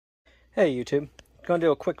Hey YouTube, going to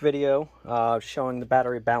do a quick video showing the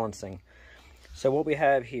battery balancing. So what we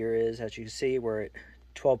have here is, as you can see, we're at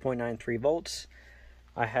 12.93 volts.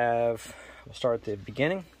 We'll start at the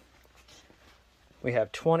beginning. We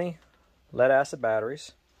have 20 lead acid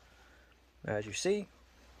batteries, as you see,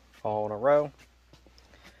 all in a row.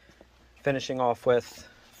 Finishing off with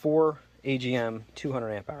 4 AGM 200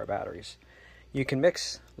 amp hour batteries. You can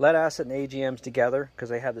mix lead acid and AGMs together because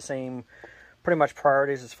they have the same pretty much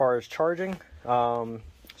priorities as far as charging,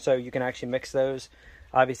 so you can actually mix those.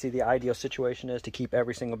 Obviously the ideal situation is to keep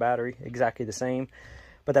every single battery exactly the same,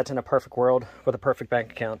 but that's in a perfect world with a perfect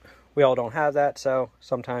bank account. We all don't have that, so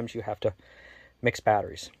sometimes you have to mix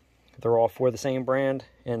batteries. They're all for the same brand,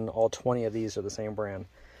 and all 20 of these are the same brand,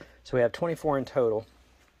 so we have 24 in total.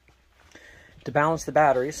 To balance the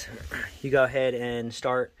batteries, you go ahead and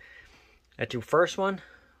start at your first one,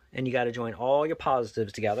 and you got to join all your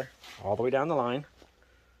positives together all the way down the line.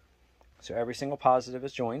 So every single positive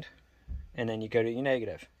is joined, and then you go to your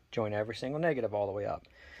negative. Join every single negative all the way up.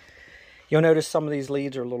 You'll notice some of these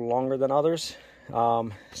leads are a little longer than others.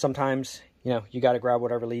 Sometimes, you got to grab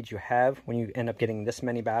whatever leads you have when you end up getting this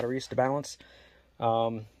many batteries to balance.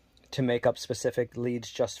 To make up specific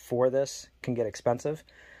leads just for this can get expensive.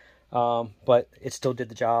 But it still did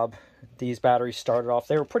the job. These batteries started off,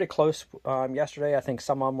 they were pretty close yesterday. I think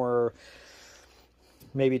some of them were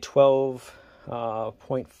maybe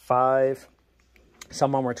 12.5,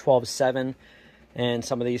 some of them were 12.7, and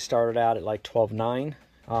some of these started out at like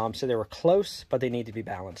 12.9. So they were close, but they need to be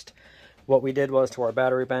balanced. What we did was, to our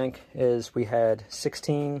battery bank, is we had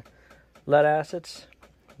 16 lead acids,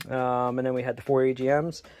 and then we had the 4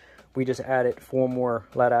 AGMs. We just added 4 more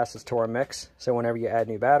lead acids to our mix. So whenever you add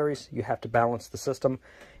new batteries, you have to balance the system.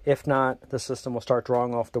 If not, the system will start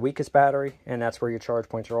drawing off the weakest battery, and that's where your charge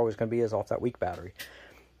points are always going to be, is off that weak battery.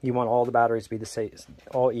 You want all the batteries to be the same,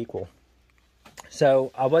 all equal.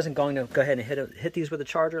 So I wasn't going to go ahead and hit these with a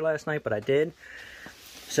charger last night, but I did.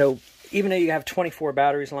 So even though you have 24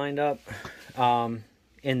 batteries lined up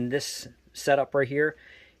in this setup right here,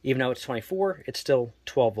 even though it's 24, it's still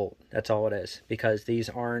 12 volt. That's all it is, because these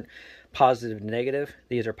aren't positive to negative.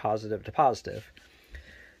 These are positive to positive.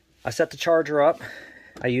 I set the charger up.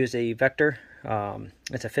 I use a Vector.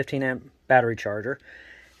 It's a 15 amp battery charger.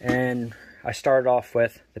 And I started off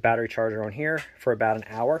with the battery charger on here for about an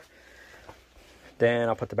hour. Then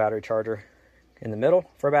I'll put the battery charger in the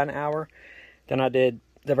middle for about an hour. Then I did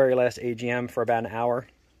the very last AGM for about an hour.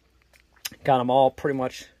 Got them all pretty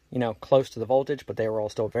much, close to the voltage, but they were all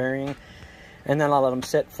still varying. And then I let them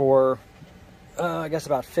sit for, I guess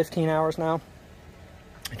about 15 hours now.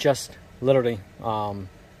 Just literally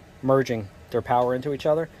merging their power into each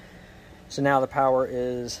other. So now the power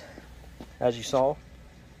is, as you saw,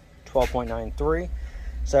 12.93.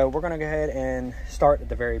 So we're going to go ahead and start at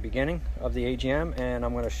the very beginning of the AGM, and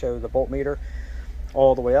I'm going to show the voltmeter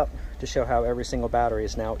all the way up to show how every single battery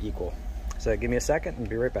is now equal. So give me a second and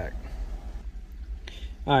be right back.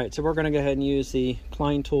 Alright, so we're going to go ahead and use the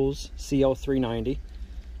Klein Tools CL390.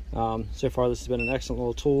 So far this has been an excellent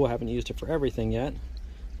little tool. I haven't used it for everything yet.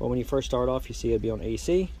 But when you first start off, you see it'd be on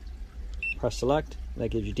AC. Press select, that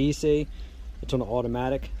gives you DC. It's on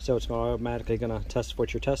automatic, so it's automatically going to test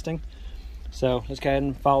what you're testing. So let's go ahead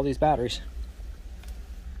and follow these batteries.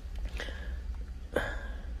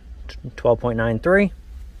 12.93.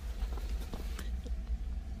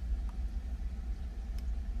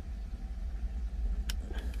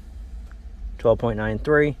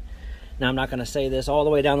 .93. Now I'm not going to say this all the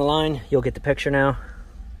way down the line. You'll get the picture now.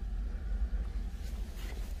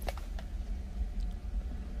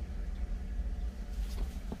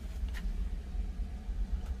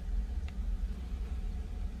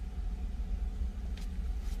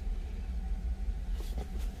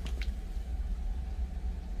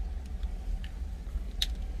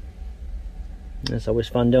 It's always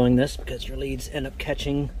fun doing this because your leads end up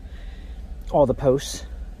catching all the posts.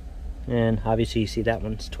 And obviously you see that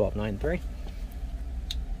one's 12.93.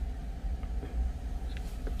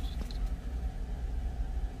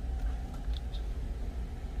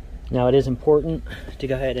 Now it is important to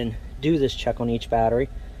go ahead and do this check on each battery,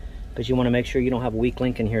 because you want to make sure you don't have a weak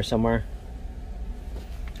link in here somewhere.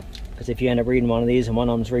 Because if you end up reading one of these and one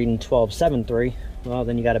of them's reading 12.73, well,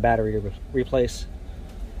 then you got a battery to replace.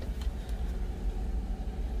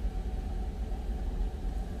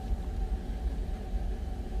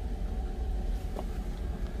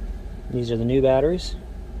 These are the new batteries.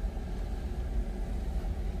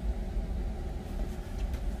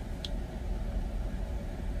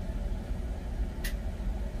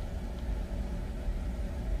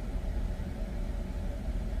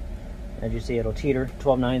 As you see, it'll teeter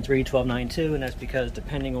 12.93, 12.92, and that's because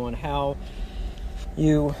depending on how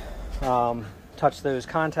you touch those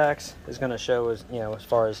contacts is going to show as, you know, as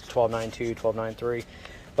far as 12.92, 12.93,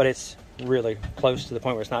 but it's really close to the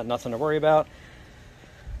point where it's not nothing to worry about.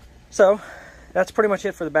 So that's pretty much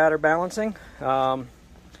it for the battery balancing.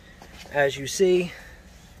 As you see,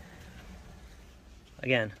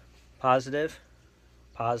 again, positive,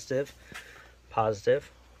 positive,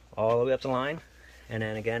 positive, all the way up the line, and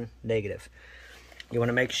then again, negative. You want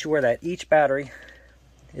to make sure that each battery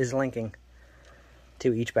is linking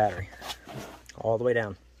to each battery, all the way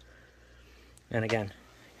down. And again,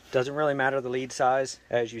 doesn't really matter the lead size.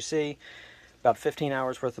 As you see, about 15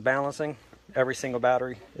 hours worth of balancing, every single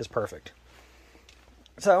battery is perfect.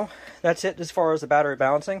 So that's it as far as the battery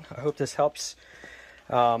balancing. I hope this helps.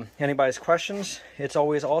 Anybody's questions, it's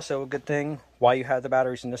always also a good thing while you have the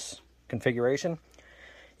batteries in this configuration.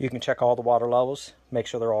 You can check all the water levels, make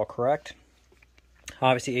sure they're all correct.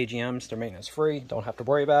 Obviously AGMs, they're maintenance free, don't have to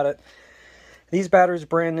worry about it. These batteries are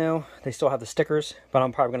brand new, they still have the stickers, but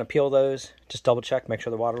I'm probably going to peel those, just double check, make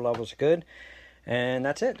sure the water levels are good. And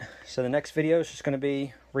that's it. So the next video is just going to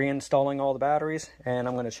be reinstalling all the batteries, and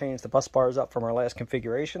I'm going to change the bus bars up from our last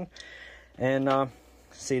configuration and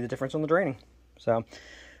see the difference on the draining. So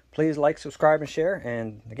please like, subscribe, and share,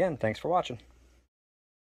 and again, thanks for watching.